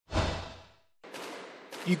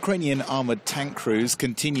Ukrainian armoured tank crews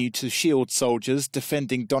continue to shield soldiers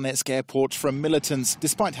defending Donetsk airport from militants,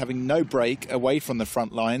 despite having no break away from the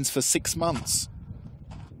front lines for 6 months.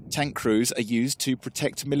 Tank crews are used to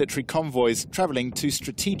protect military convoys travelling to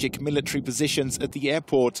strategic military positions at the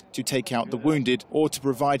airport to take out the wounded or to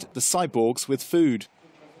provide the cyborgs with food.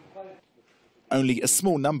 Only a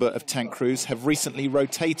small number of tank crews have recently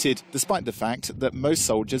rotated, despite the fact that most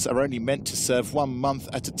soldiers are only meant to serve 1 month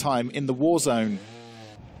at a time in the war zone.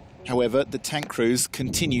 However, the tank crews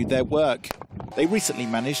continue their work. They recently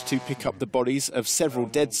managed to pick up the bodies of several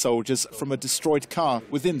dead soldiers from a destroyed car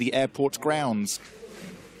within the airport grounds.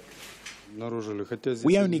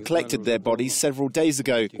 We only collected their bodies several days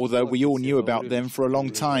ago, although we all knew about them for a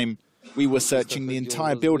long time. We were searching the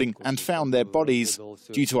entire building and found their bodies.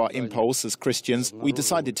 Due to our impulse as Christians, we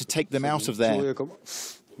decided to take them out of there.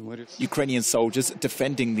 Ukrainian soldiers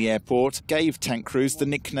defending the airport gave tank crews the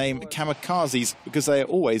nickname kamikazes because they are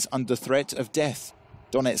always under threat of death.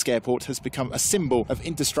 Donetsk airport has become a symbol of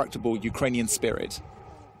indestructible Ukrainian spirit.